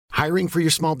Hiring for your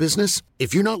small business?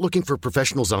 If you're not looking for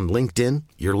professionals on LinkedIn,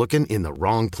 you're looking in the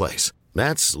wrong place.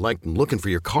 That's like looking for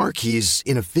your car keys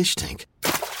in a fish tank.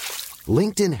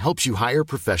 LinkedIn helps you hire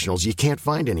professionals you can't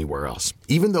find anywhere else,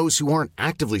 even those who aren't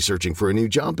actively searching for a new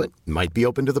job but might be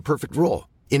open to the perfect role.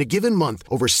 In a given month,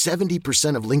 over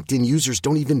 70% of LinkedIn users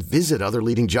don't even visit other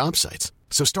leading job sites.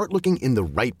 So start looking in the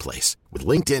right place. With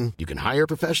LinkedIn, you can hire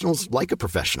professionals like a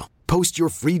professional. Post your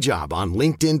free job on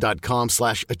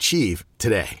linkedin.com/achieve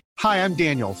today. Hi, I'm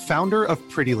Daniel, founder of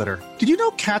Pretty Litter. Did you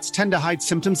know cats tend to hide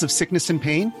symptoms of sickness and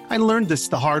pain? I learned this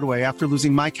the hard way after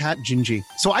losing my cat, Gingy.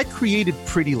 So I created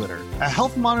Pretty Litter, a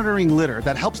health monitoring litter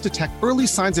that helps detect early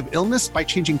signs of illness by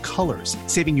changing colors,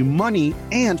 saving you money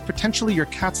and potentially your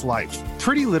cat's life.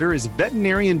 Pretty Litter is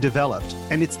veterinarian developed,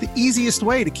 and it's the easiest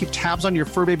way to keep tabs on your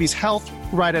fur baby's health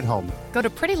right at home. Go to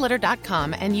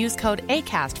prettylitter.com and use code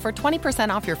ACAST for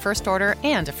 20% off your first order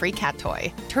and a free cat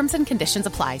toy. Terms and conditions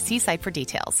apply. See site for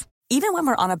details. Even when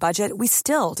we're on a budget, we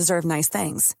still deserve nice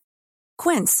things.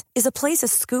 Quince is a place to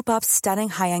scoop up stunning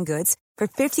high-end goods for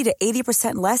 50 to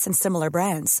 80% less than similar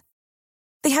brands.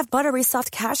 They have buttery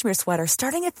soft cashmere sweaters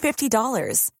starting at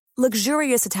 $50,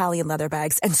 luxurious Italian leather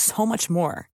bags, and so much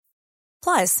more.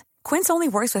 Plus, Quince only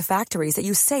works with factories that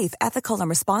use safe, ethical, and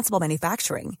responsible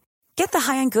manufacturing. Get the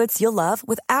high-end goods you'll love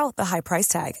without the high price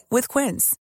tag with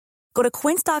Quince. Go to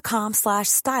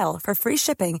quince.com/style for free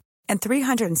shipping and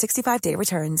 365-day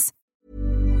returns.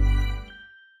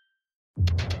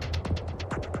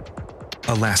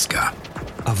 Alaska,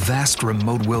 a vast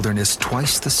remote wilderness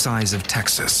twice the size of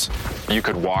Texas. You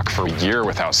could walk for a year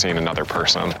without seeing another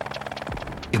person.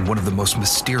 In one of the most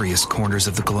mysterious corners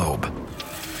of the globe.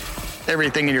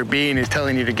 Everything in your being is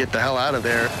telling you to get the hell out of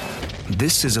there.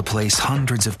 This is a place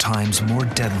hundreds of times more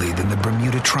deadly than the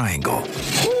Bermuda Triangle.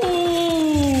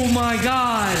 Oh my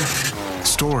God!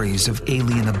 Stories of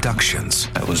alien abductions.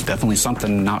 That was definitely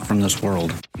something not from this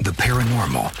world. The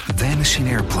paranormal, vanishing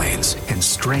airplanes, and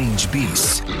strange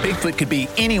beasts. Bigfoot could be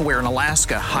anywhere in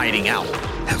Alaska hiding out.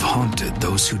 Have haunted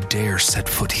those who dare set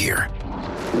foot here.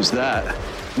 Who's that?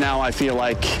 Now I feel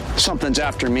like something's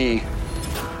after me.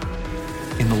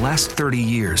 In the last 30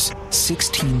 years,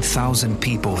 16,000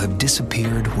 people have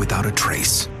disappeared without a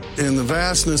trace. In the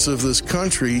vastness of this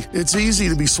country, it's easy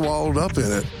to be swallowed up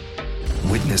in it.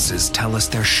 Witnesses tell us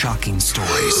their shocking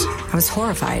stories. I was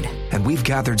horrified. And we've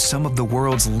gathered some of the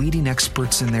world's leading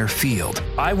experts in their field.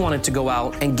 I wanted to go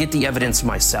out and get the evidence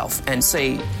myself and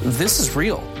say, this is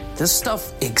real. This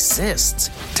stuff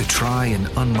exists. To try and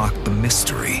unlock the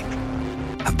mystery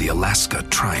of the Alaska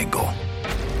Triangle.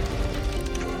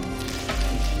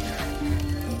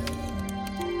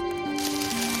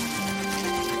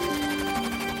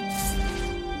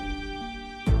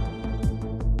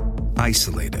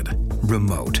 Isolated,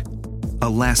 remote,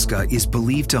 Alaska is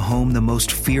believed to home the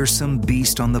most fearsome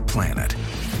beast on the planet,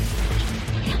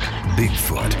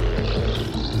 Bigfoot.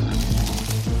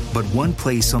 But one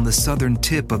place on the southern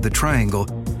tip of the triangle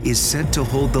is said to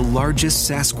hold the largest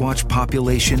Sasquatch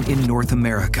population in North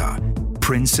America,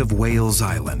 Prince of Wales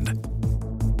Island.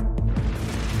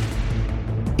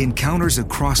 Encounters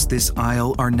across this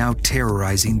isle are now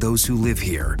terrorizing those who live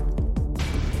here.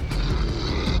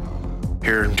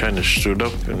 Here and kind of stood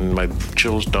up and my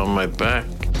chills down my back.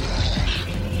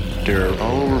 They're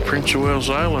all over Prince of Wales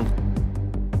Island.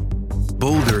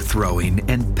 Boulder throwing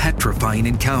and petrifying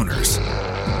encounters.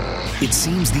 It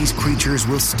seems these creatures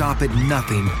will stop at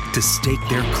nothing to stake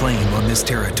their claim on this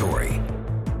territory.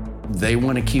 They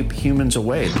want to keep humans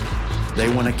away. They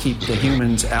want to keep the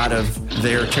humans out of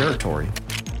their territory.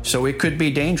 So it could be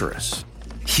dangerous.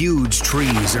 Huge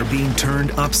trees are being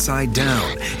turned upside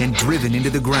down and driven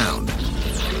into the ground.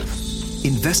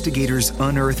 Investigators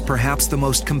unearth perhaps the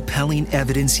most compelling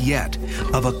evidence yet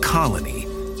of a colony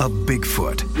of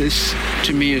Bigfoot. This,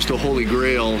 to me, is the holy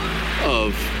grail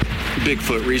of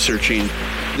Bigfoot researching.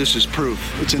 This is proof.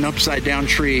 It's an upside-down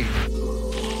tree.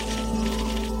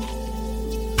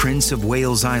 Prince of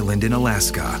Wales Island in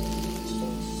Alaska.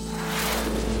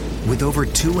 With over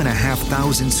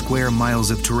 2,500 square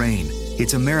miles of terrain,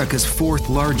 it's America's fourth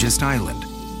largest island,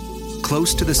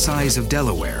 close to the size of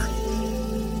Delaware.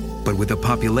 But with a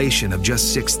population of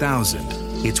just 6,000,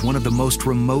 it's one of the most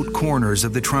remote corners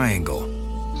of the triangle.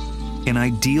 An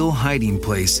ideal hiding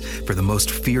place for the most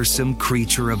fearsome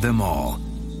creature of them all,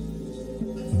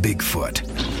 Bigfoot.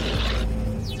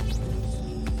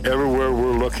 Everywhere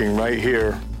we're looking right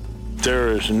here, there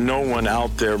is no one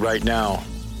out there right now.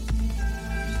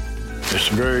 It's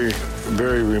very,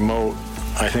 very remote.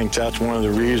 I think that's one of the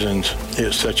reasons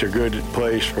it's such a good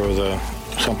place for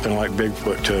something like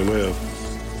Bigfoot to live.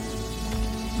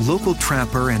 Local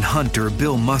trapper and hunter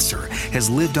Bill Musser has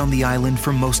lived on the island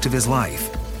for most of his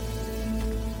life.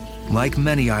 Like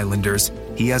many islanders,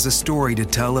 he has a story to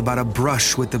tell about a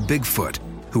brush with the Bigfoot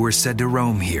who are said to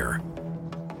roam here.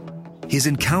 His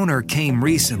encounter came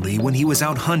recently when he was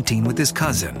out hunting with his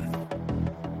cousin.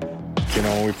 You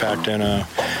know, we packed in a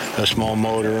small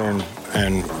motor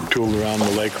and tooled around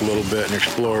the lake a little bit and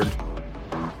explored.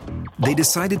 They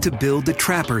decided to build a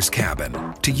trapper's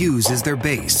cabin to use as their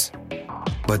base.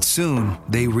 But soon,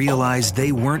 they realized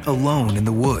they weren't alone in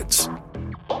the woods.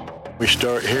 We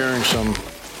start hearing some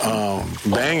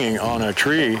banging on a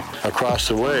tree across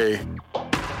the way.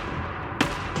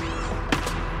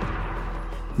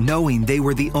 Knowing they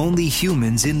were the only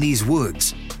humans in these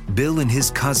woods, Bill and his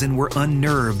cousin were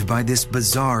unnerved by this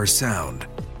bizarre sound.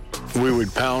 We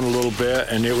would pound a little bit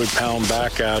and it would pound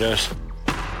back at us.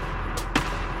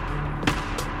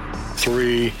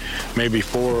 3, maybe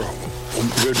 4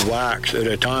 good whacks at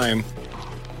a time.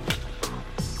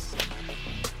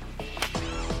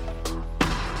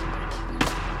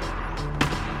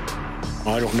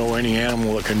 I don't know any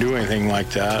animal that can do anything like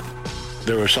that.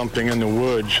 There was something in the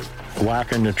woods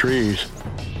whacking the trees.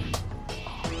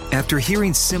 After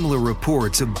hearing similar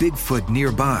reports of Bigfoot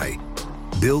nearby,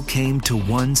 Bill came to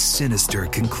one sinister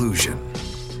conclusion.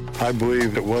 I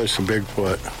believe it was some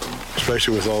Bigfoot,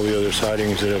 especially with all the other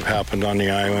sightings that have happened on the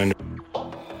island.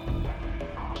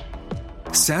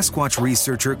 Sasquatch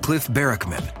researcher Cliff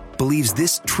Barrickman believes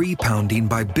this tree pounding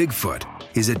by Bigfoot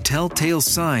is a telltale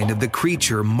sign of the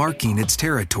creature marking its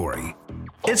territory.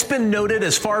 It's been noted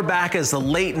as far back as the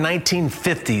late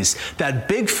 1950s that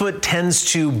Bigfoot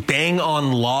tends to bang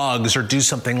on logs or do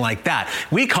something like that.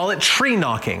 We call it tree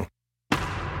knocking.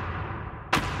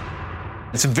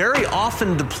 It's very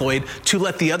often deployed to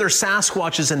let the other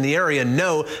Sasquatches in the area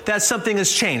know that something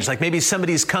has changed, like maybe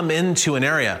somebody's come into an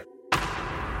area.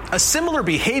 A similar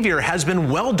behavior has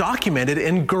been well documented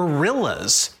in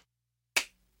gorillas.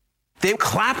 They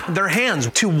clap their hands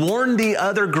to warn the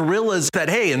other gorillas that,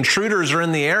 hey, intruders are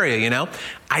in the area, you know?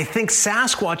 I think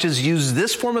Sasquatches use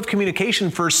this form of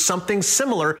communication for something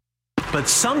similar, but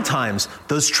sometimes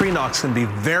those tree knocks can be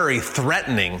very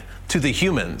threatening to the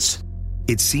humans.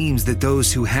 It seems that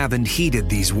those who haven't heeded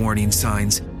these warning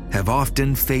signs have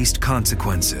often faced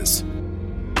consequences.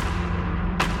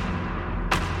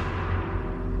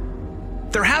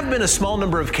 There have been a small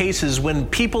number of cases when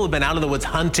people have been out of the woods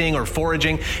hunting or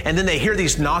foraging, and then they hear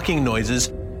these knocking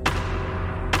noises.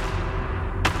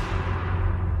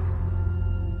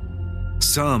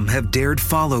 Some have dared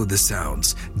follow the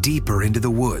sounds deeper into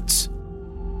the woods.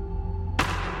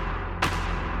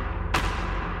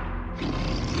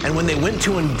 And when they went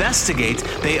to investigate,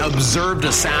 they observed a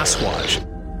Sasquatch.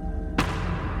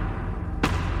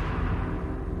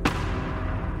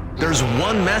 There's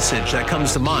one message that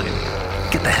comes to mind: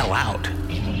 get the hell out.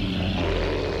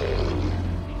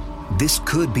 This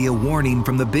could be a warning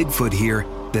from the Bigfoot here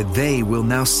that they will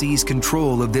now seize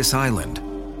control of this island.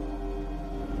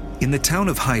 In the town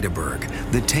of Heidelberg,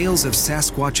 the tales of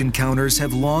Sasquatch encounters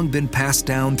have long been passed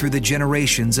down through the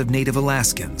generations of Native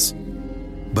Alaskans.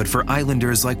 But for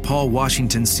islanders like Paul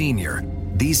Washington Sr.,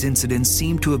 these incidents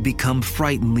seem to have become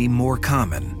frighteningly more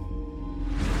common.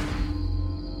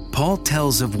 Paul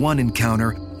tells of one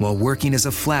encounter while working as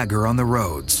a flagger on the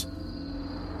roads.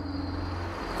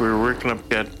 We were working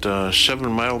up at 7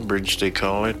 Mile Bridge, they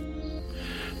call it.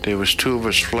 There was 2 of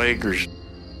us flaggers.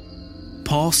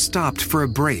 Paul stopped for a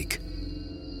break.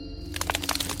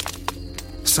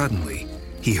 Suddenly,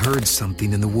 he heard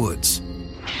something in the woods.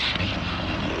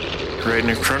 Right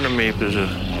in front of me, there's a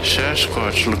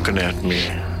Sasquatch looking at me.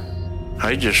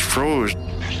 I just froze.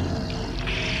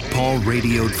 Paul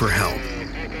radioed for help,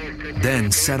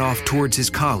 then set off towards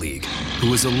his colleague, who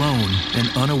was alone and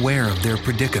unaware of their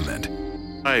predicament.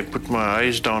 I put my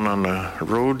eyes down on the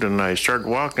road and I started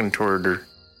walking toward her.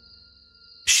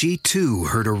 She too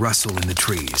heard a rustle in the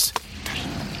trees.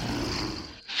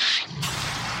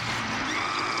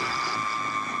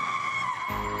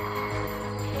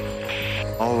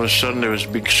 All of a sudden, there was a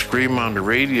big scream on the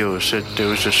radio. It said there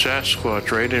was a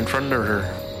Sasquatch right in front of her.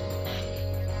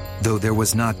 Though there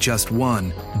was not just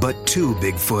one, but 2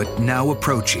 Bigfoot now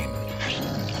approaching.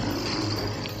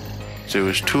 There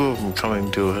was 2 of them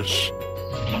coming to us.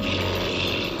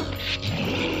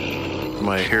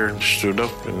 My hair stood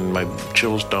up and my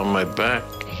chills down my back.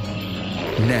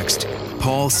 Next,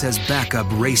 Paul says backup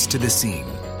raced to the scene.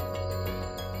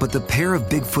 But the pair of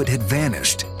Bigfoot had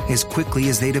vanished as quickly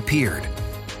as they'd appeared.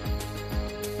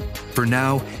 For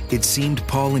now, it seemed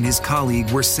Paul and his colleague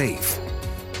were safe.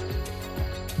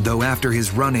 Though after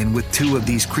his run-in with 2 of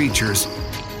these creatures,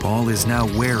 Paul is now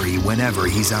wary whenever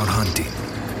he's out hunting.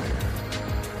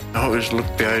 I always look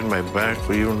behind my back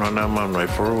even when I'm on my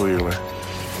 4-wheeler.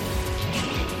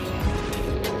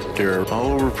 there,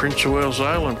 all over Prince of Wales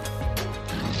Island.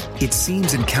 It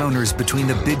seems encounters between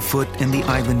the Bigfoot and the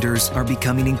islanders are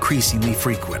becoming increasingly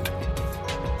frequent.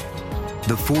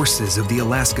 The forces of the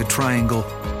Alaska Triangle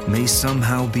may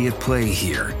somehow be at play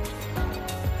here.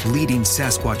 Leading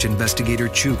Sasquatch investigator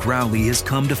Chuck Rowley has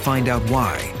come to find out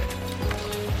why.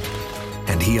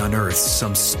 And he unearths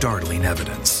some startling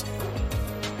evidence.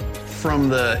 From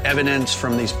the evidence,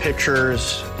 from these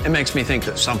pictures, it makes me think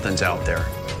that something's out there.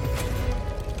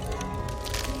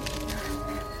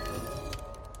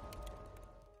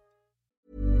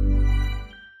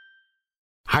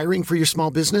 Hiring for your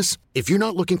small business? If you're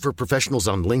not looking for professionals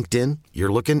on LinkedIn,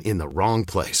 you're looking in the wrong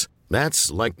place. That's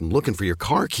like looking for your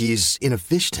car keys in a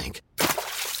fish tank.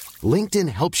 LinkedIn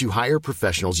helps you hire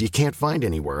professionals you can't find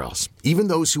anywhere else, even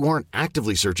those who aren't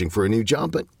actively searching for a new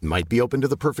job but might be open to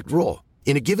the perfect role.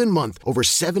 In a given month, over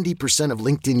 70% of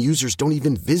LinkedIn users don't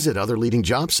even visit other leading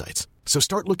job sites. So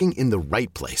start looking in the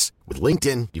right place. With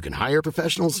LinkedIn, you can hire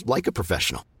professionals like a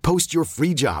professional. Post your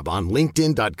free job on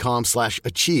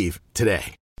linkedin.com/achieve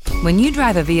today. When you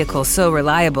drive a vehicle so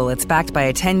reliable it's backed by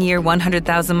a 10-year,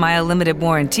 100,000-mile limited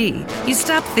warranty, you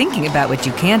stop thinking about what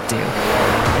you can't do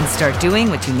and start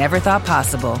doing what you never thought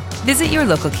possible. Visit your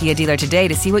local Kia dealer today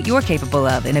to see what you're capable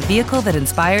of in a vehicle that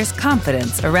inspires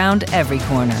confidence around every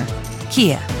corner.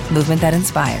 Kia, movement that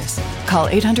inspires. Call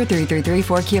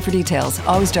 800-333-4KIA for details.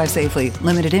 Always drive safely.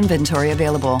 Limited inventory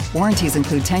available. Warranties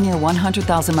include 10-year,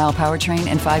 100,000-mile powertrain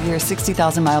and 5-year,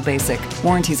 60,000-mile basic.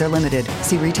 Warranties are limited.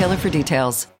 See retailer for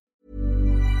details.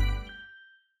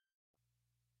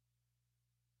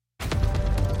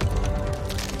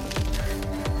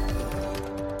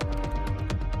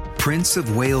 Prince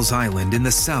of Wales Island in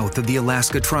the south of the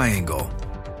Alaska Triangle.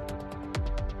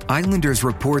 Islanders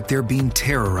report they're being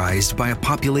terrorized by a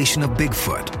population of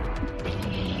Bigfoot.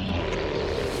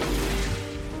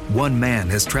 One man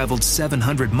has traveled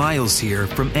 700 miles here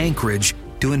from Anchorage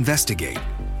to investigate.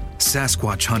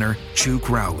 Sasquatch hunter Chuck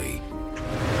Rowley.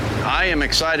 I am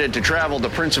excited to travel to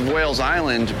Prince of Wales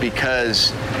Island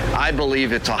because I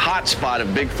believe it's a hot spot of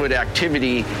Bigfoot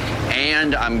activity,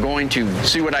 and I'm going to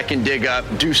see what I can dig up,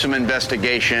 do some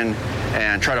investigation,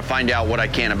 and try to find out what I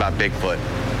can about Bigfoot.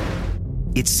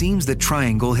 It seems the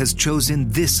Triangle has chosen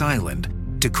this island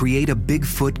to create a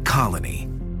Bigfoot colony.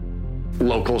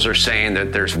 Locals are saying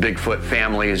that there's Bigfoot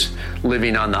families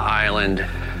living on the island.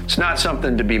 It's not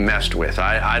something to be messed with.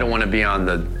 I don't want to be on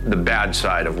the bad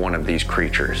side of one of these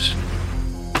creatures.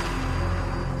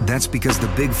 That's because the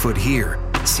Bigfoot here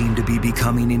seem to be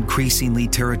becoming increasingly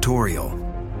territorial.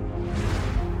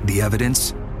 The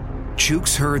evidence?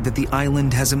 Chuck's heard that the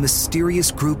island has a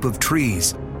mysterious group of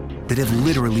trees that have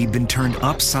literally been turned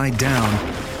upside down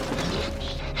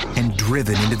and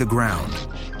driven into the ground.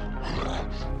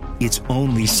 It's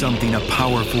only something a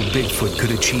powerful Bigfoot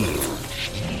could achieve.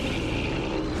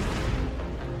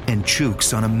 And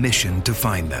Chuck's on a mission to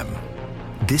find them.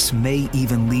 This may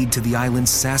even lead to the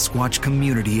island's Sasquatch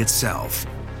community itself.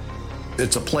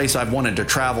 It's a place I've wanted to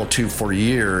travel to for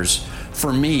years.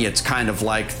 For me, it's kind of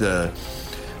like the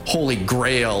holy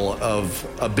grail of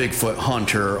a Bigfoot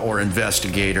hunter or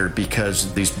investigator,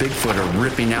 because these Bigfoot are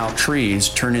ripping out trees,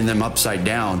 turning them upside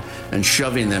down, and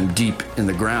shoving them deep in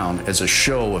the ground as a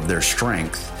show of their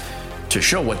strength, to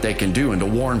show what they can do and to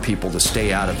warn people to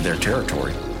stay out of their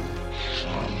territory.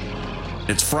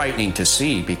 It's frightening to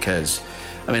see because,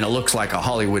 I mean, it looks like a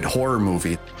Hollywood horror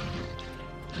movie.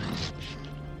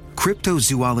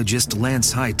 Cryptozoologist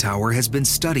Lance Hightower has been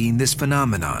studying this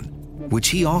phenomenon, which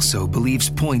he also believes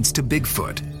points to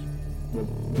Bigfoot.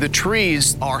 The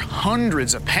trees are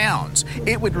hundreds of pounds.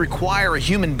 It would require a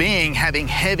human being having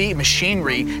heavy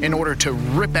machinery in order to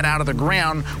rip it out of the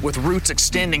ground with roots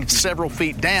extending several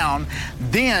feet down,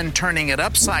 then turning it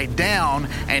upside down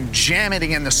and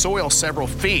jamming it in the soil several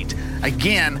feet.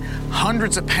 Again,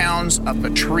 hundreds of pounds of a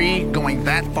tree going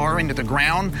that far into the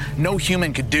ground, no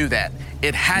human could do that.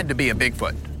 It had to be a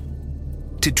Bigfoot.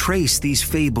 To trace these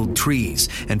fabled trees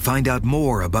and find out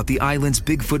more about the island's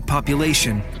Bigfoot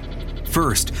population,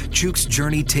 first, Chuck's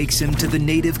journey takes him to the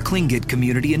native Tlingit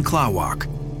community in Kodiak.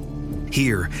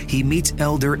 Here, he meets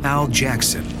Elder Al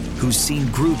Jackson, who's seen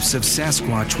groups of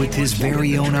Sasquatch with his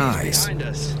very own eyes.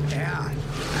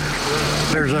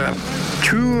 There's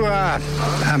two,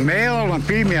 a male and a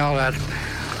female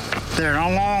they're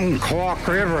along Kodiak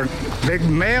River. Big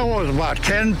male was about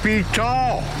 10 feet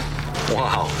tall.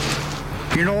 Wow.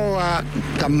 You know,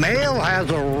 the male has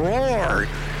a roar.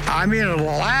 I mean, it's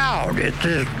loud. It's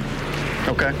just,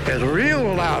 okay. It's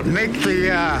real loud. Makes the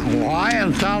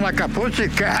lion sound like a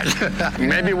pussycat.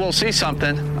 Maybe we'll see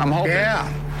something. I'm hoping. Yeah.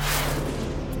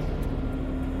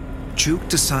 Chuck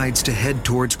decides to head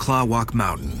towards Kodiak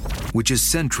Mountain, which is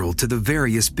central to the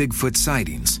various Bigfoot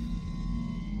sightings.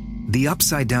 The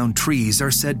upside-down trees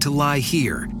are said to lie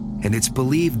here, and it's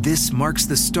believed this marks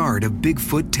the start of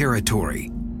Bigfoot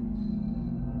territory.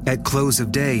 At close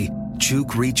of day,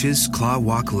 Chuk reaches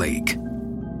Clawwalk Lake.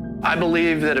 I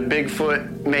believe that a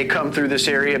Bigfoot may come through this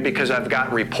area because I've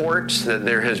got reports that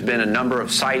there has been a number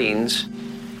of sightings.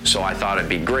 So I thought it'd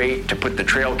be great to put the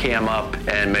trail cam up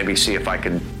and maybe see if I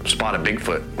could spot a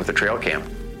Bigfoot with the trail cam.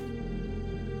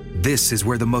 This is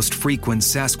where the most frequent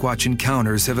Sasquatch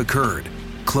encounters have occurred,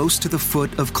 close to the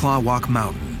foot of Clawwalk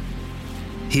Mountain.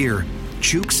 Here,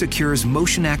 Chuk secures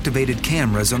motion-activated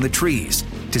cameras on the trees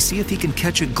to see if he can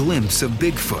catch a glimpse of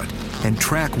Bigfoot and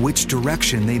track which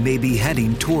direction they may be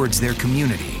heading towards their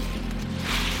community.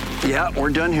 Yeah, we're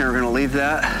done here. We're going to leave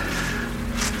that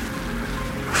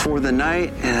for the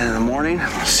night, and in the morning,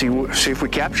 see if we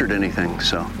captured anything.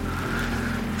 So,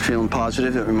 feeling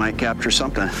positive that we might capture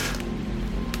something.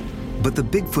 But the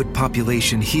Bigfoot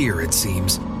population here, it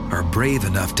seems, are brave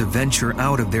enough to venture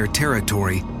out of their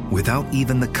territory without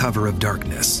even the cover of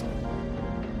darkness.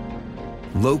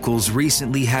 Locals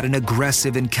recently had an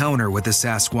aggressive encounter with a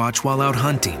Sasquatch while out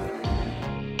hunting.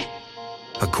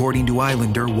 According to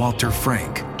Islander Walter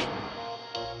Frank,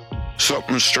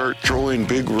 something started throwing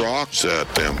big rocks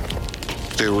at them.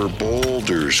 They were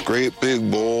boulders, great big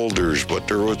boulders, but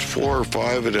there was 4 or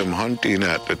 5 of them hunting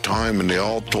at the time, and they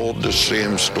all told the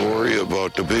same story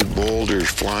about the big boulders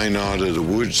flying out of the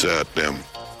woods at them.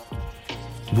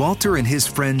 Walter and his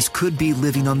friends could be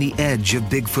living on the edge of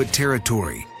Bigfoot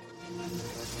territory,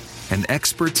 and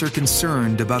experts are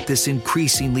concerned about this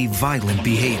increasingly violent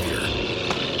behavior.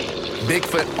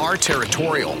 Bigfoot are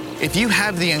territorial. If you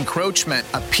have the encroachment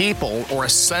of people or a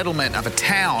settlement of a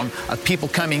town of people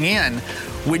coming in,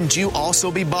 wouldn't you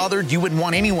also be bothered? You wouldn't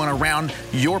want anyone around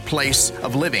your place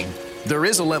of living. There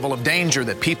is a level of danger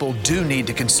that people do need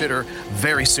to consider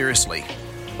very seriously.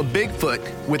 A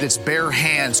Bigfoot with its bare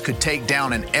hands could take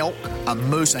down an elk, a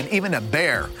moose, and even a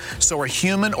bear. So a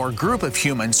human or group of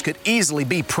humans could easily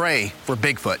be prey for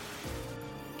Bigfoot.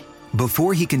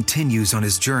 Before he continues on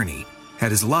his journey,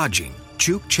 at his lodging,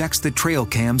 Chuk checks the trail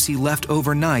cams he left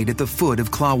overnight at the foot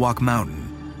of Clawwalk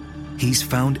Mountain. He's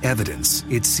found evidence,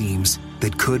 it seems,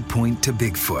 that could point to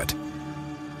Bigfoot.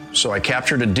 So I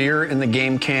captured a deer in the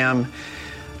game cam.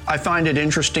 I find it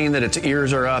interesting that its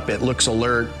ears are up, it looks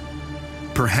alert.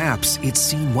 Perhaps it's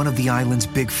seen one of the island's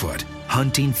Bigfoot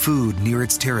hunting food near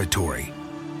its territory.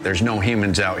 There's no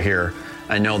humans out here.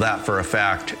 I know that for a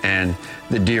fact, and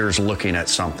the deer's looking at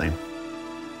something.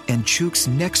 And Chuk's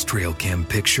next trail cam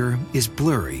picture is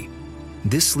blurry.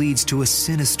 This leads to a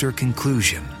sinister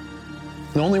conclusion.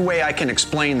 The only way I can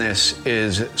explain this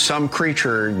is some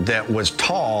creature that was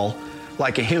tall,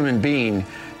 like a human being,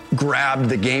 grabbed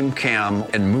the game cam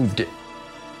and moved it.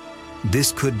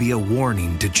 This could be a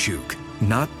warning to Chuk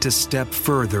not to step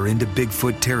further into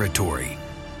Bigfoot territory.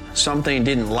 Something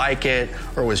didn't like it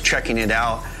or was checking it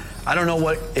out. I don't know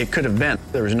what it could have been.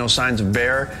 There was no signs of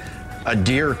bear. A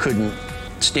deer couldn't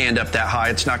stand up that high.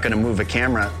 It's not going to move a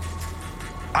camera.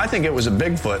 I think it was a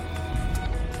Bigfoot.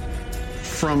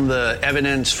 From the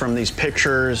evidence, from these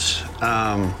pictures,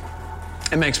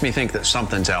 it makes me think that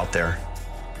something's out there.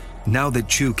 Now that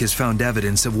Chuk has found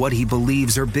evidence of what he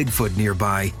believes are Bigfoot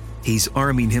nearby, he's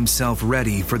arming himself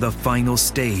ready for the final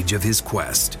stage of his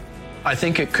quest. I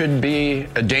think it could be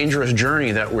a dangerous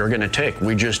journey that we're going to take.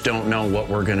 We just don't know what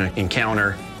we're going to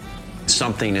encounter.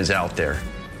 Something is out there.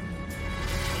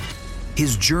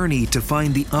 His journey to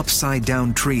find the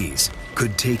upside-down trees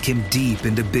could take him deep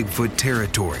into Bigfoot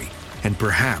territory and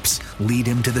perhaps lead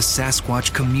him to the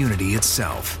Sasquatch community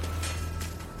itself.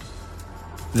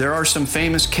 There are some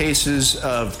famous cases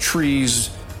of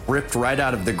trees ripped right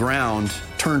out of the ground,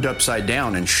 turned upside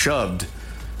down and shoved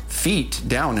feet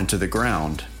down into the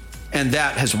ground. And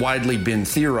that has widely been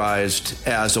theorized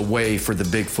as a way for the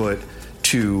Bigfoot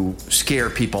to scare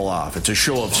people off. It's a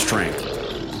show of strength.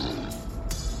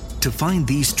 To find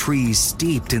these trees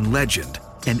steeped in legend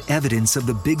and evidence of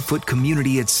the Bigfoot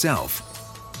community itself,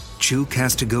 Chuk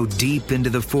has to go deep into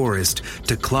the forest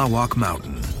to Clawwalk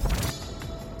Mountain.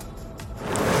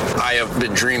 I have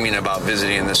been dreaming about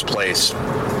visiting this place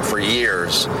for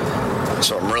years,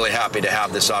 so I'm really happy to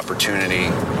have this opportunity.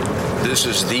 This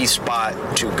is the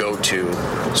spot to go to,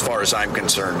 as far as I'm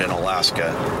concerned, in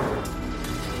Alaska.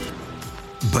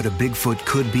 But a Bigfoot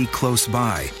could be close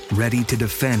by, ready to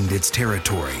defend its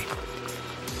territory.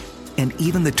 And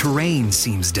even the terrain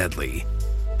seems deadly.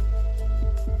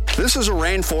 This is a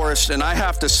rainforest, and I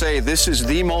have to say, this is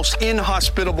the most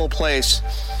inhospitable place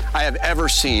I have ever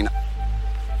seen.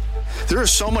 There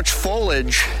is so much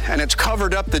foliage, and it's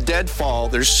covered up the deadfall.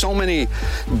 There's so many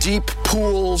deep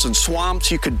pools and swamps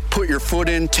you could put your foot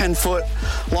in, 10-foot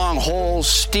long holes,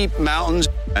 steep mountains.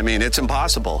 I mean, it's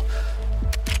impossible.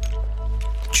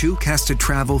 Chuk has to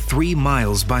travel 3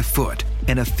 miles by foot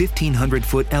and a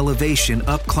 1,500-foot elevation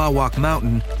up Kodiak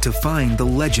Mountain to find the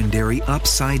legendary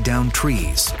upside-down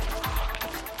trees.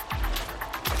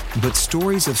 But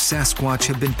stories of Sasquatch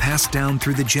have been passed down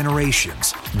through the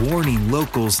generations, warning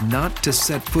locals not to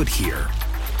set foot here.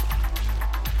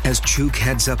 As Chuk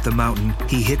heads up the mountain,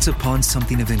 he hits upon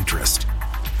something of interest.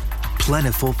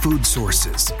 Plentiful food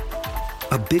sources.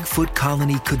 A Bigfoot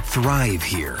colony could thrive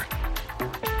here.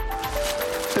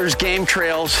 There's game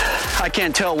trails. I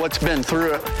can't tell what's been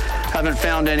through it. Haven't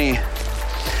found any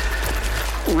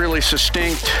really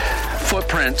distinct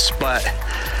footprints, but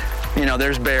you know,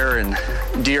 there's bear and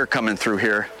deer coming through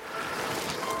here.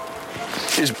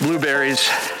 These blueberries,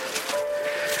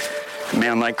 a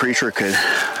man-like creature could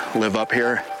live up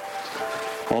here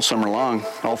all summer long,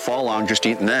 all fall long, just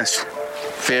eating this.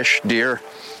 Fish, deer.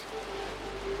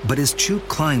 But as Chuk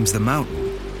climbs the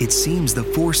mountain, it seems the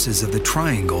forces of the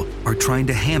triangle are trying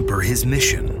to hamper his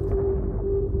mission.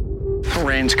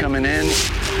 Rain's coming in.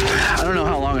 I don't know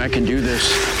how long I can do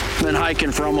this. I've been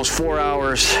hiking for almost 4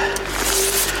 hours,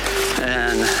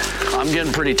 and I'm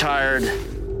getting pretty tired.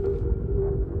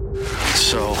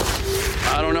 So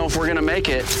I don't know if we're gonna make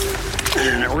it.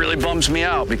 And it really bums me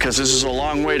out because this is a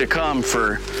long way to come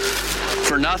for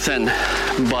nothing,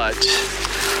 but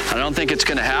I don't think it's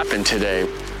gonna happen today.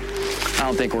 I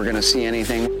don't think we're gonna see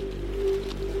anything.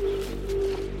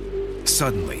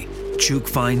 Suddenly, Chuk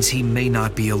finds he may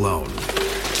not be alone.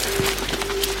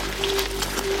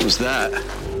 What was that?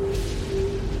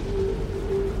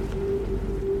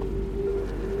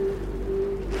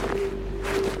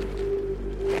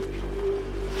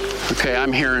 Okay,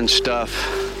 I'm hearing stuff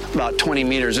about 20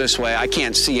 meters this way. I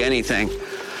can't see anything.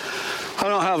 I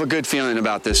don't have a good feeling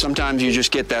about this. Sometimes you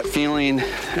just get that feeling,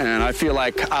 and I feel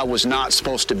like I was not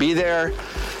supposed to be there.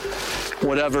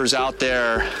 Whatever's out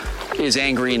there is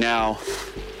angry now.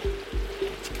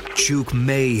 Chuk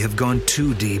may have gone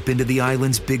too deep into the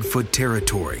island's Bigfoot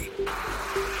territory.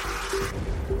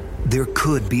 There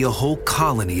could be a whole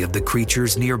colony of the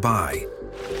creatures nearby.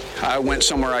 I went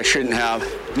somewhere I shouldn't have.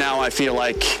 Now I feel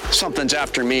like something's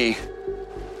after me.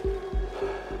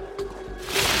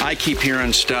 I keep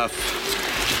hearing stuff.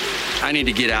 I need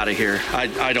to get out of here.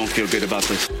 I don't feel good about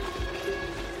this.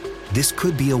 This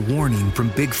could be a warning from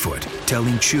Bigfoot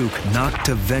telling Chuk not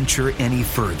to venture any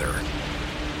further.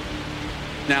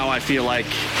 Now I feel like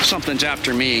something's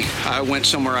after me. I went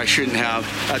somewhere I shouldn't have.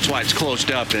 That's why it's closed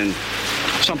up and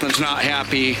something's not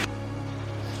happy.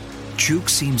 Chuk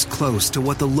seems close to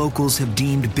what the locals have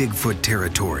deemed Bigfoot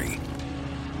territory.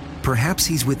 Perhaps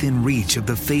he's within reach of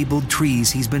the fabled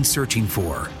trees he's been searching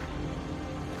for.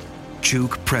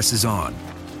 Chuk presses on,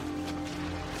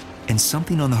 and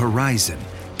something on the horizon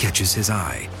catches his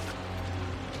eye.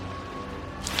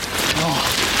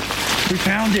 Oh, we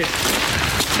found it.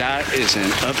 That is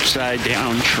an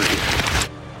upside-down tree.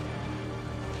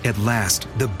 At last,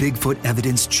 the Bigfoot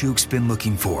evidence Chuk's been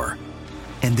looking for.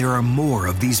 And there are more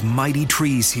of these mighty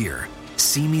trees here,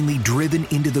 seemingly driven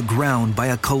into the ground by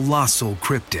a colossal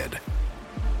cryptid.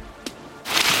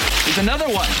 There's another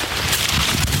one.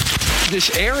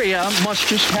 This area must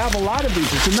just have a lot of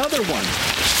these. It's another one.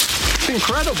 It's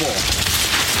incredible.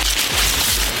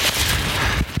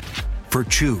 For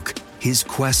Chuk, his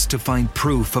quest to find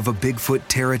proof of a Bigfoot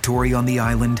territory on the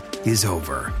island is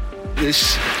over.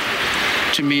 This,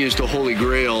 to me, is the holy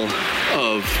grail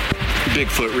of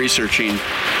Bigfoot researching.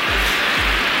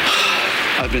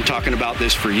 I've been talking about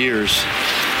this for years,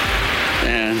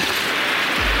 and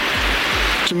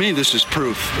to me, this is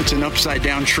proof. It's an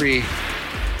upside-down tree.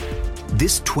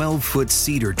 This 12-foot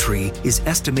cedar tree is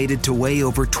estimated to weigh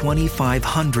over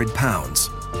 2,500 pounds.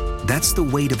 That's the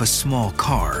weight of a small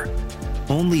car.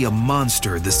 Only a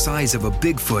monster the size of a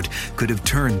Bigfoot could have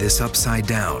turned this upside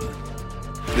down.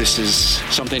 This is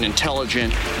something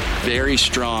intelligent, very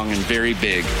strong, and very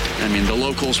big. I mean, the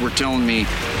locals were telling me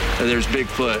that there's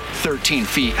Bigfoot 13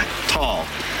 feet tall.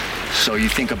 So you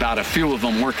think about a few of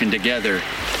them working together,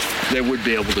 they would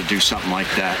be able to do something like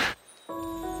that.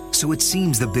 So it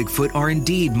seems the Bigfoot are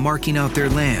indeed marking out their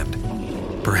land,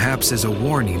 perhaps as a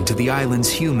warning to the island's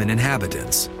human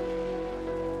inhabitants.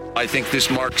 I think this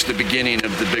marks the beginning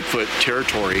of the Bigfoot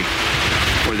territory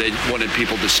where they wanted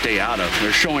people to stay out of.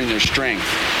 They're showing their strength,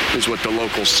 is what the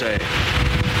locals say.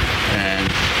 And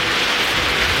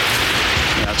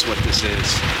that's what this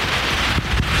is.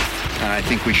 And I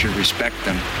think we should respect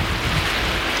them.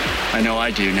 I know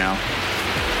I do now.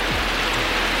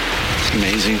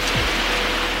 Amazing.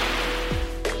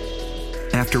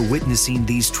 After witnessing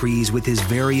these trees with his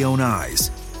very own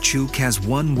eyes, Chuk has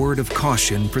one word of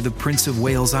caution for the Prince of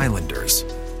Wales Islanders.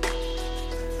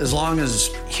 As long as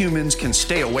humans can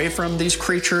stay away from these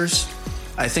creatures,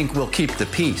 I think we'll keep the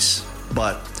peace.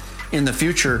 But in the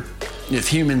future, if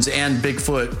humans and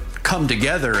Bigfoot come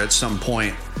together at some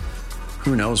point,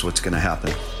 who knows what's going to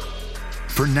happen.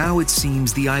 For now, it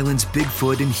seems the island's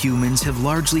Bigfoot and humans have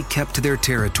largely kept to their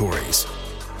territories.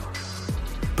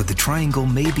 But the Triangle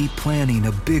may be planning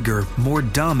a bigger, more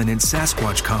dominant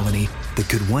Sasquatch colony that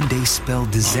could one day spell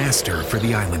disaster for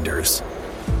the islanders.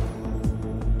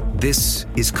 This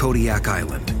is Kodiak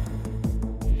Island.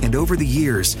 And over the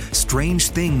years, strange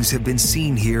things have been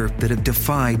seen here that have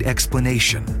defied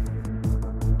explanation.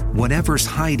 Whatever's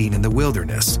hiding in the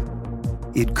wilderness,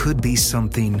 it could be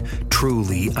something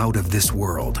truly out of this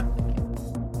world.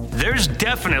 There's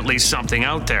definitely something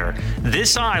out there.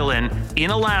 This island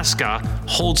in Alaska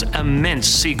holds immense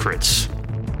secrets.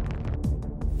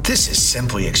 This is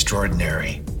simply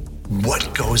extraordinary.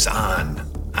 What goes on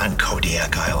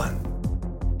Kodiak Island?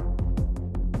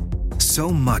 So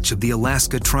much of the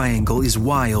Alaska Triangle is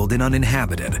wild and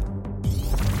uninhabited.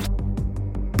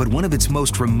 But one of its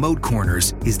most remote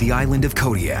corners is the island of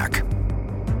Kodiak.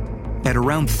 At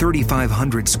around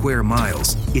 3,500 square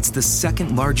miles, it's the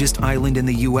second largest island in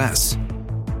the US.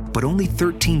 But only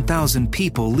 13,000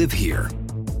 people live here.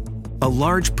 A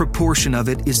large proportion of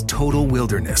it is total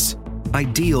wilderness,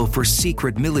 ideal for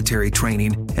secret military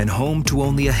training and home to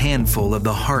only a handful of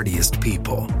the hardiest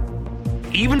people.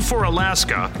 Even for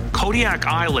Alaska, Kodiak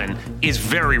Island is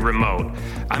very remote.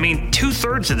 I mean,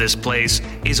 2/3 of this place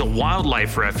is a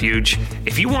wildlife refuge.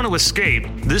 If you want to escape,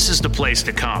 this is the place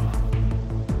to come.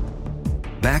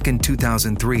 Back in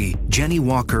 2003, Jenny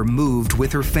Walker moved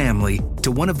with her family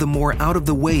to one of the more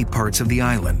out-of-the-way parts of the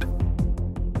island.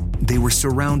 They were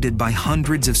surrounded by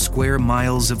hundreds of square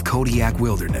miles of Kodiak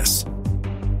wilderness.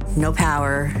 No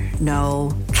power,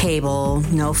 no cable,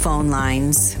 no phone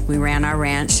lines. We ran our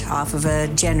ranch off of a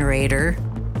generator.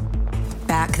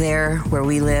 Back there where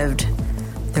we lived,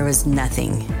 there was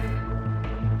nothing.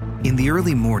 In the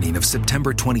early morning of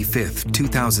September 25th,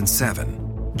 2007,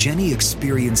 Jenny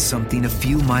experienced something a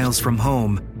few miles from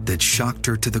home that shocked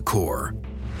her to the core.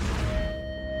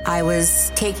 I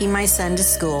was taking my son to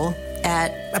school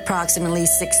at approximately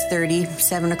 6:30,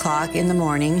 7 o'clock in the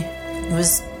morning. It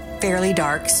was fairly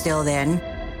dark still then.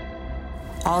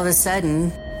 All of a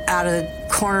sudden, out of the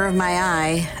corner of my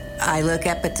eye, I look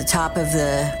up at the top of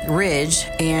the ridge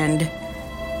and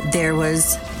there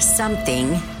was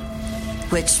something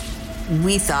which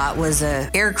we thought was an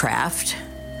aircraft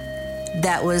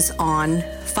that was on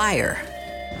fire.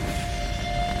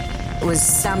 It was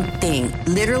something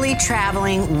literally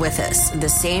traveling with us, the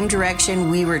same direction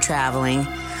we were traveling,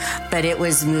 but it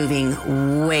was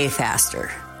moving way faster.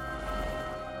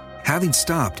 Having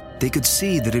stopped, they could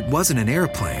see that it wasn't an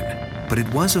airplane, but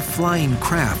it was a flying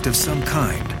craft of some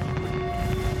kind.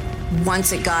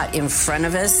 Once it got in front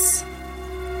of us,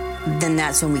 then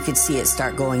that's when we could see it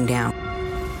start going down.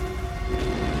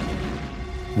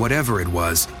 Whatever it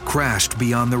was, crashed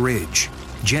beyond the ridge.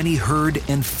 Jenny heard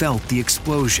and felt the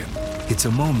explosion. It's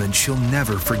a moment she'll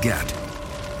never forget.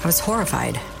 I was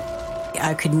horrified.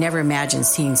 I could never imagine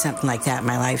seeing something like that in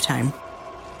my lifetime.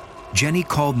 Jenny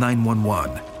called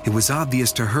 911. It was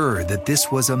obvious to her that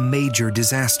this was a major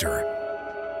disaster.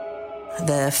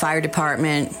 The fire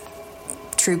department,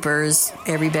 troopers,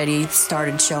 everybody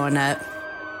started showing up.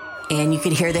 And you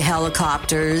could hear the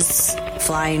helicopters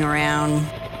flying around.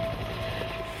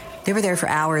 They were there for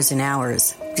hours and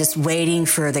hours, just waiting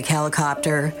for the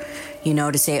helicopter,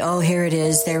 to say, oh, here it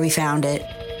is, there we found it.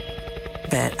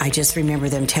 But I just remember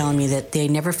them telling me that they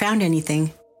never found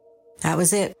anything. That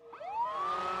was it.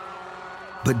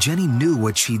 But Jenny knew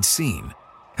what she'd seen,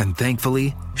 and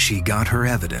thankfully, she got her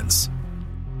evidence.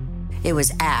 It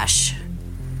was ash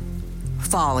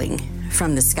falling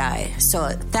from the sky. So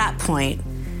at that point,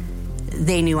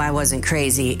 they knew I wasn't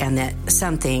crazy and that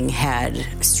something had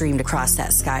streamed across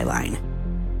that skyline.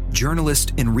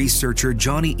 Journalist and researcher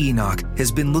Johnny Enoch has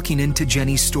been looking into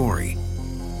Jenny's story.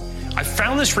 I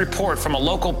found this report from a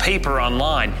local paper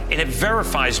online, and it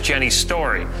verifies Jenny's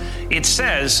story. It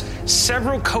says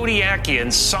several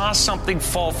Kodiakians saw something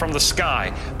fall from the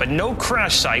sky, but no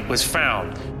crash site was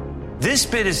found. This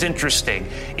bit is interesting.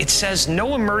 It says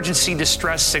no emergency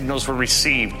distress signals were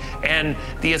received, and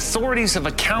the authorities have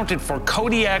accounted for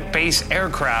Kodiak-based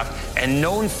aircraft and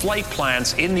known flight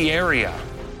plans in the area.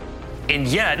 And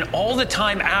yet, all the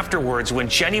time afterwards, when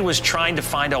Jenny was trying to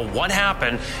find out what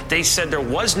happened, they said there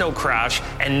was no crash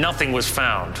and nothing was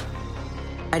found.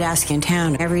 I'd ask in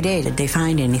town every day, did they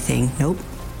find anything? Nope,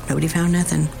 nobody found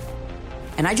nothing.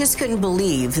 And I just couldn't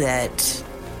believe that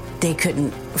they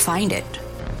couldn't find it.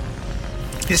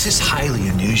 This is highly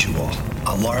unusual.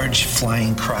 A large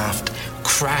flying craft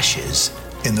crashes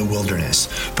in the wilderness,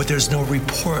 but there's no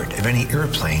report of any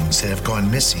airplanes that have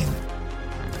gone missing.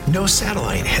 No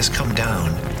satellite has come down,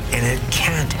 and it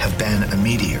can't have been a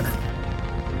meteor.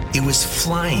 It was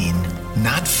flying,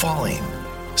 not falling.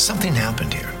 Something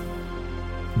happened here.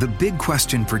 The big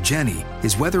question for Jenny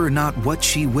is whether or not what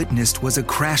she witnessed was a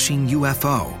crashing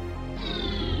UFO.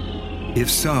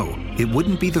 If so, it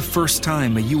wouldn't be the first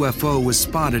time a UFO was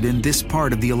spotted in this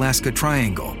part of the Alaska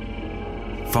Triangle.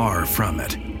 Far from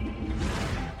it.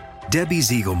 Debbie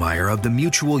Ziegelmeyer of the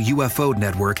Mutual UFO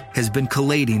Network has been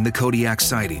collating the Kodiak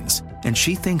sightings, and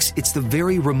she thinks it's the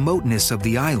very remoteness of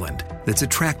the island that's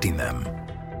attracting them.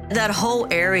 That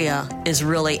whole area is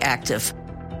really active.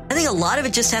 I think a lot of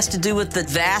it just has to do with the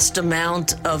vast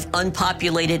amount of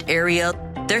unpopulated area.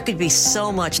 There could be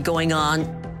so much going on,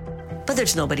 but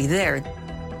there's nobody there.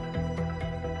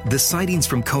 The sightings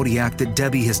from Kodiak that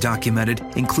Debbie has documented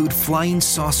include flying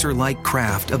saucer-like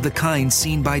craft of the kind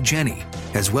seen by Jenny,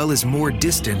 as well as more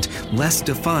distant, less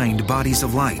defined bodies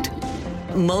of light.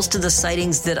 Most of the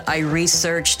sightings that I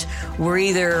researched were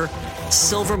either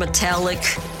silver metallic,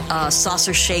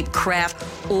 saucer-shaped craft,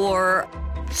 or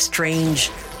strange,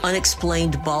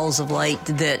 unexplained balls of light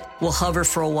that will hover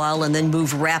for a while and then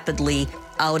move rapidly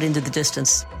out into the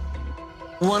distance.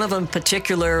 One of them in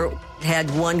particular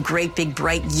had one great big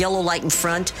bright yellow light in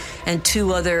front and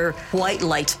two other white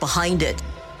lights behind it,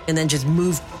 and then just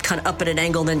moved kind of up at an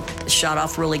angle and then shot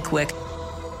off really quick.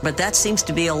 But that seems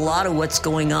to be a lot of what's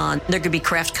going on. There could be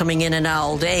craft coming in and out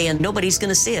all day and nobody's going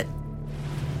to see it.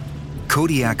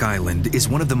 Kodiak Island is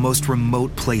one of the most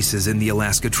remote places in the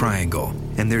Alaska Triangle,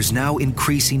 and there's now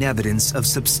increasing evidence of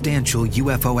substantial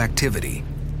UFO activity.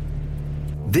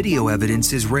 Video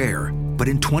evidence is rare, but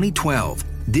in 2012,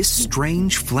 this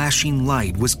strange flashing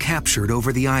light was captured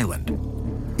over the island.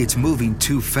 It's moving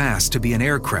too fast to be an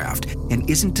aircraft and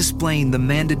isn't displaying the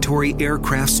mandatory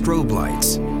aircraft strobe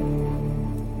lights.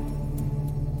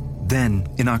 Then,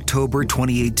 in October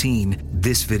 2018,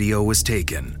 this video was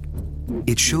taken.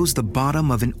 It shows the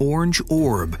bottom of an orange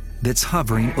orb that's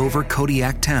hovering over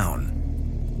Kodiak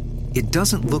town. It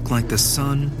doesn't look like the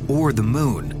sun or the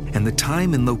moon, and the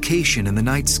time and location in the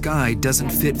night sky doesn't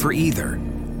fit for either.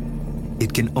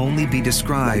 It can only be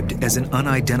described as an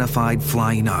unidentified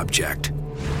flying object.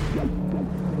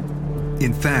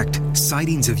 In fact,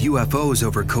 sightings of UFOs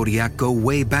over Kodiak go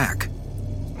way back.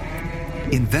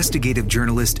 Investigative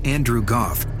journalist Andrew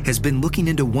Goff has been looking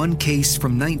into one case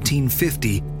from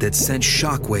 1950 that sent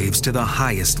shockwaves to the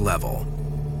highest level.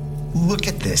 Look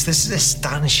at this. This is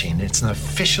astonishing. It's an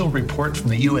official report from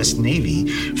the U.S. Navy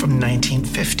from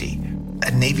 1950.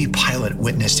 A Navy pilot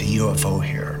witnessed a UFO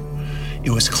here. It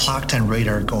was clocked on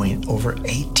radar going over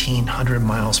 1,800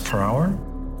 miles per hour.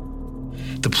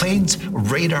 The plane's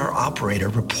radar operator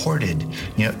reported,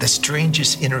 the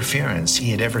strangest interference he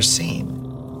had ever seen.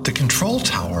 The control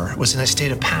tower was in a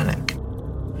state of panic.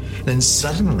 Then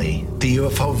suddenly, the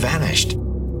UFO vanished.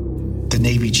 The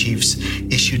Navy chiefs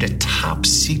issued a top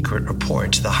secret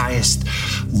report to the highest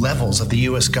levels of the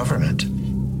U.S. government.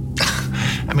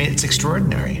 I mean, it's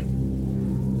extraordinary.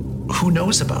 Who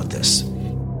knows about this?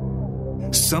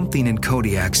 Something in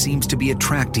Kodiak seems to be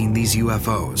attracting these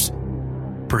UFOs.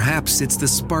 Perhaps it's the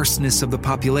sparseness of the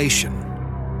population.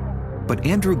 But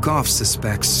Andrew Goff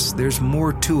suspects there's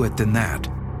more to it than that.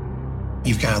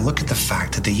 You've got to look at the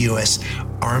fact that the U.S.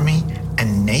 Army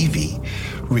and Navy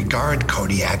regard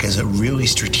Kodiak as a really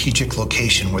strategic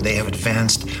location where they have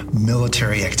advanced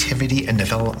military activity and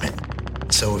development.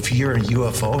 So if you're a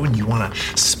UFO and you want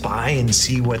to spy and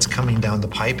see what's coming down the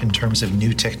pipe in terms of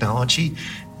new technology,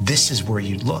 this is where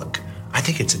you'd look. I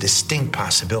think it's a distinct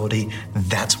possibility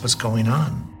that's what's going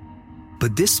on.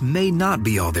 But this may not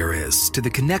be all there is to the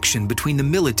connection between the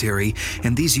military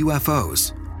and these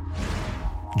UFOs.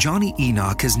 Johnny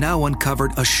Enoch has now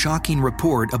uncovered a shocking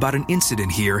report about an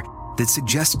incident here that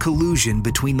suggests collusion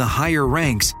between the higher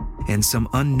ranks and some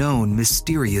unknown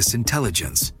mysterious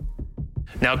intelligence.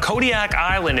 Now, Kodiak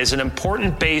Island is an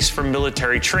important base for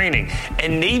military training,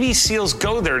 and Navy SEALs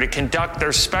go there to conduct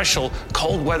their special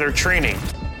cold weather training.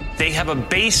 They have a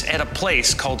base at a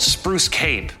place called Spruce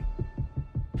Cape.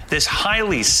 This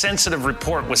highly sensitive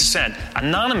report was sent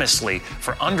anonymously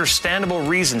for understandable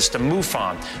reasons to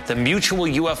MUFON, the Mutual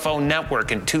UFO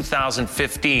Network, in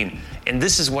 2015. And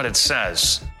this is what it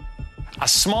says. A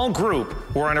small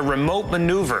group were on a remote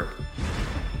maneuver.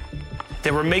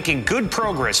 They were making good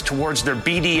progress towards their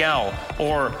BDL,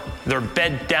 or their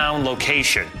bed down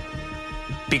location.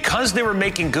 Because they were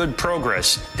making good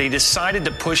progress, they decided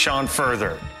to push on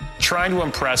further, trying to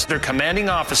impress their commanding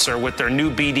officer with their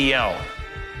new BDL.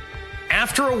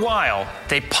 After a while,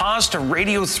 they paused to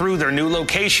radio through their new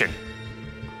location,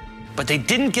 but they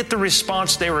didn't get the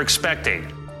response they were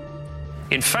expecting.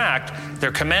 In fact,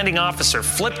 their commanding officer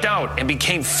flipped out and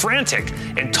became frantic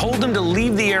and told them to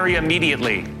leave the area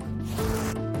immediately.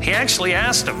 He actually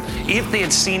asked them if they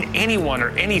had seen anyone or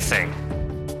anything.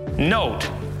 Note,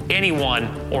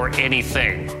 anyone or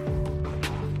anything.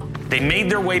 They made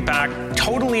their way back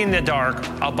totally in the dark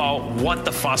about what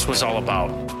the fuss was all about.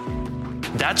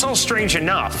 That's all strange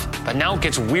enough, but now it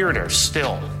gets weirder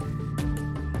still.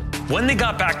 When they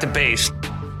got back to base,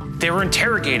 they were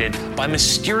interrogated by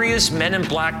mysterious Men in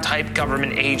Black type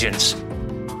government agents.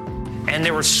 And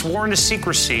they were sworn to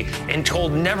secrecy and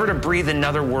told never to breathe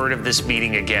another word of this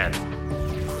meeting again.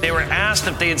 They were asked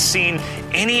if they had seen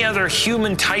any other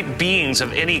human type beings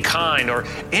of any kind or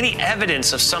any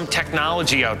evidence of some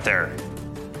technology out there.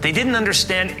 They didn't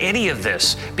understand any of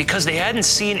this because they hadn't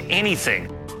seen anything.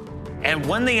 And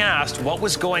when they asked what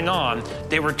was going on,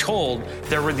 they were told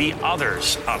there were the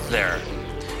others up there.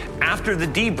 After the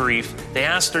debrief, they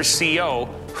asked their CEO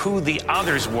who the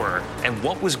others were and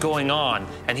what was going on,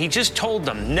 and he just told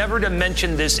them never to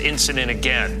mention this incident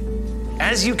again.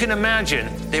 As you can imagine,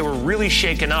 they were really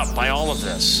shaken up by all of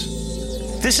this.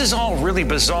 This is all really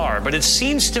bizarre, but it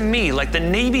seems to me like the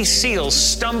Navy SEALs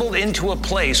stumbled into a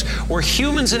place where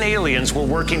humans and aliens were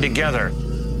working together.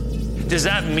 Does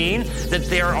that mean that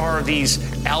there are these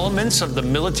elements of the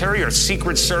military or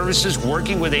secret services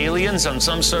working with aliens on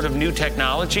some sort of new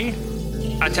technology?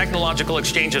 A technological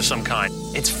exchange of some kind.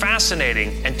 It's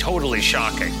fascinating and totally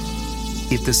shocking.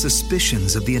 If the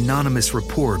suspicions of the anonymous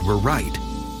report were right,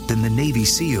 then the Navy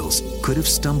SEALs could have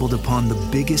stumbled upon the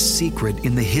biggest secret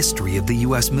in the history of the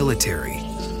U.S. military.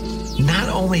 Not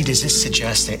only does this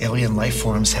suggest that alien life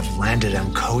forms have landed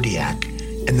on Kodiak,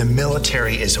 and the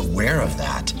military is aware of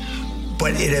that,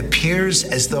 but it appears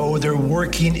as though they're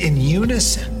working in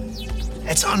unison.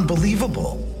 It's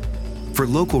unbelievable. For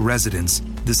local residents,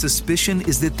 the suspicion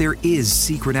is that there is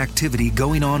secret activity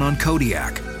going on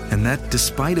Kodiak, and that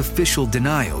despite official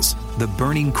denials, the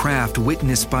burning craft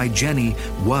witnessed by Jenny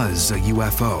was a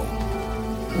UFO.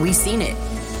 We seen it.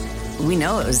 We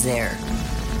know it was there.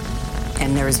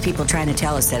 And there was people trying to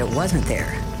tell us that it wasn't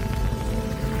there.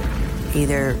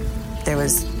 Either there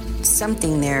was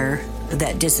something there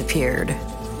that disappeared,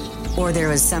 or there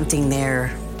was something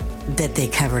there that they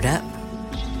covered up.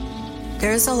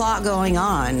 There's a lot going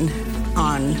on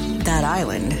that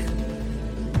island.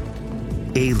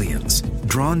 Aliens,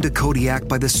 drawn to Kodiak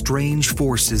by the strange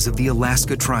forces of the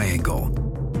Alaska Triangle.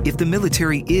 If the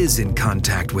military is in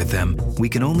contact with them, we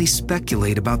can only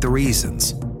speculate about the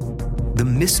reasons. The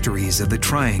mysteries of the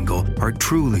Triangle are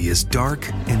truly as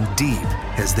dark and deep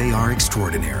as they are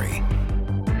extraordinary.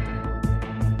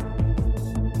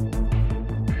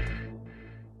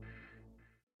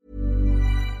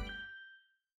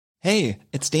 Hey,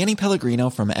 it's Danny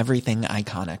Pellegrino from Everything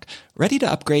Iconic. Ready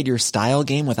to upgrade your style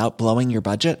game without blowing your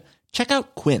budget? Check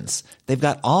out Quince. They've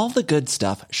got all the good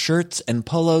stuff, shirts and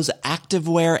polos,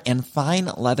 activewear, and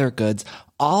fine leather goods,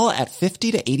 all at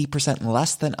 50 to 80%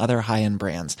 less than other high-end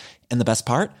brands. And the best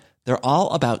part? They're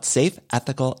all about safe,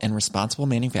 ethical, and responsible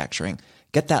manufacturing.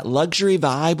 Get that luxury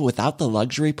vibe without the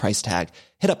luxury price tag.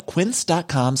 Hit up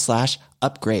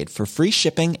quince.com/upgrade for free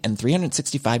shipping and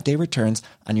 365-day returns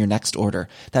on your next order.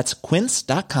 That's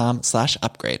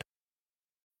quince.com/upgrade.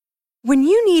 When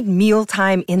you need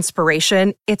mealtime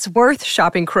inspiration, it's worth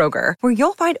shopping Kroger, where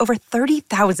you'll find over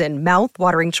 30,000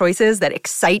 mouth-watering choices that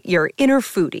excite your inner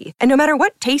foodie. And no matter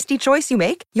what tasty choice you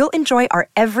make, you'll enjoy our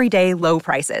everyday low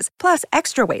prices, plus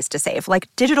extra ways to save, like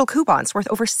digital coupons worth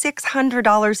over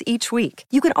 $600 each week.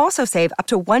 You can also save up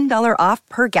to $1 off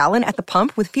per gallon at the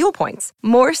pump with fuel points.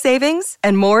 More savings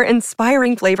and more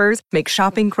inspiring flavors make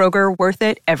shopping Kroger worth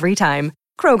it every time.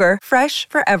 Kroger, fresh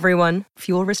for everyone.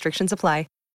 Fuel restrictions apply.